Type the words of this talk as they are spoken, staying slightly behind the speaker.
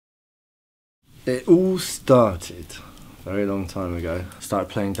It all started a very long time ago. I started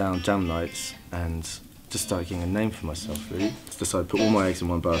playing down jam nights and just started getting a name for myself, really. Just decided to put all my eggs in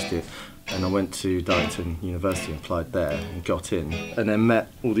one basket, and I went to Darlington University and applied there and got in, and then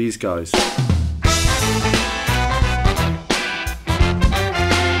met all these guys.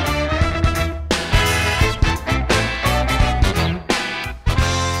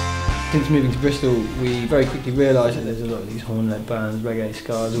 Since moving to Bristol, we very quickly realised that there's a lot of these horn-led bands, reggae,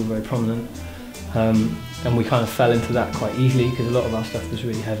 scars, all very prominent. And we kind of fell into that quite easily because a lot of our stuff was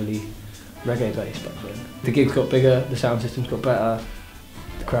really heavily reggae based back then. The gigs got bigger, the sound systems got better,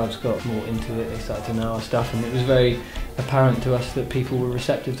 the crowds got more into it, they started to know our stuff, and it was very apparent to us that people were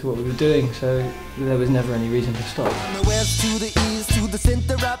receptive to what we were doing, so there was never any reason to stop. From the west to the east to the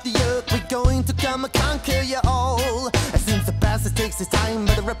center of the earth, we're going to come and conquer you all. Since the past takes its time,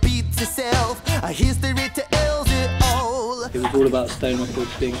 but it repeats itself, a history tells it all. It was all about Stone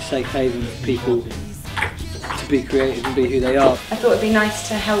Records being a safe haven for people to be creative and be who they are. I thought it'd be nice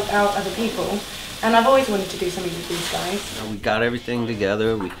to help out other people, and I've always wanted to do something with these guys. We got everything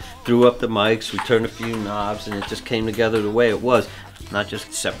together, we threw up the mics, we turned a few knobs, and it just came together the way it was. Not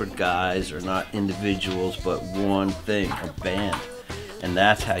just separate guys or not individuals, but one thing, a band. And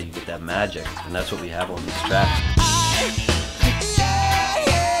that's how you get that magic, and that's what we have on these tracks.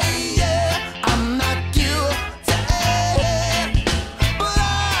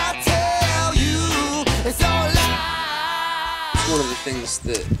 One of the things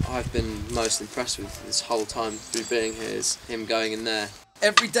that I've been most impressed with this whole time through being here is him going in there.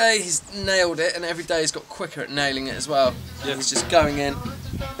 Every day he's nailed it, and every day he's got quicker at nailing it as well. Yeah. He's just going in,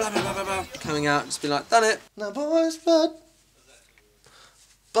 blah blah blah blah blah, coming out, just being like, done it. Now boys,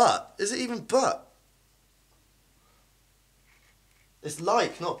 but is it even but? It's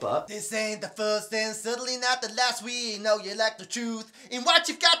like, not but. This ain't the first and certainly not the last. We know you like the truth in what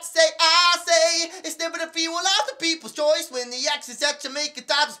you've got to say. I say it's never the free will of the people's choice. When the accent's that you make it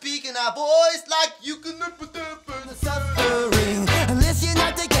time to speak in our voice, like you can never the suffering unless you're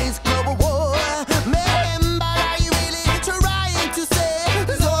not against global war. Remember, are you really trying to say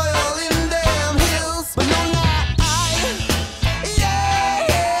there's oil in them hills? But no, not I.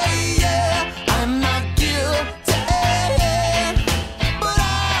 Yeah, I'm not guilty.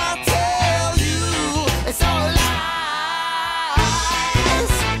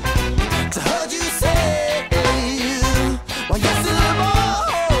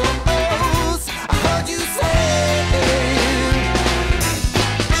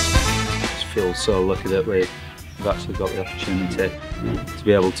 Feel so lucky that we've actually got the opportunity to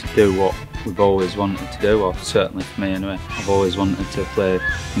be able to do what we've always wanted to do, or certainly for me anyway. I've always wanted to play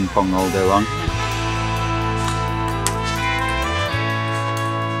ping pong all day long.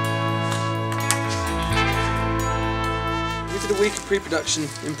 We did a week of pre-production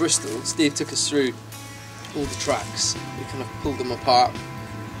in Bristol. Steve took us through all the tracks. We kind of pulled them apart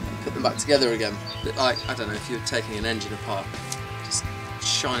and put them back together again. A bit like, I don't know, if you were taking an engine apart, just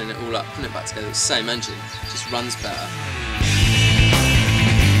shining it all up, putting it back together. It's the same engine, it just runs better.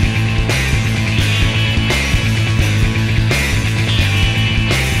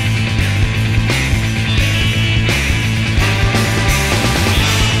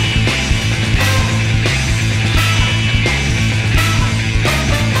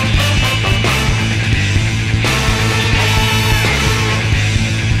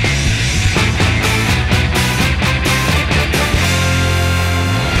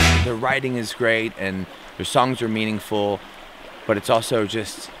 Writing is great and their songs are meaningful, but it's also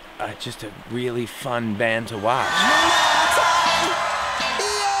just a really fun band to watch.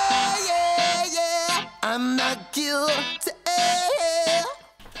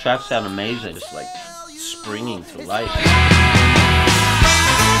 Tracks sound amazing, just like springing to life.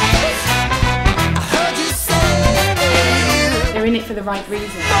 They're in it for the right reason,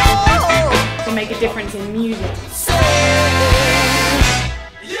 to make a difference in music.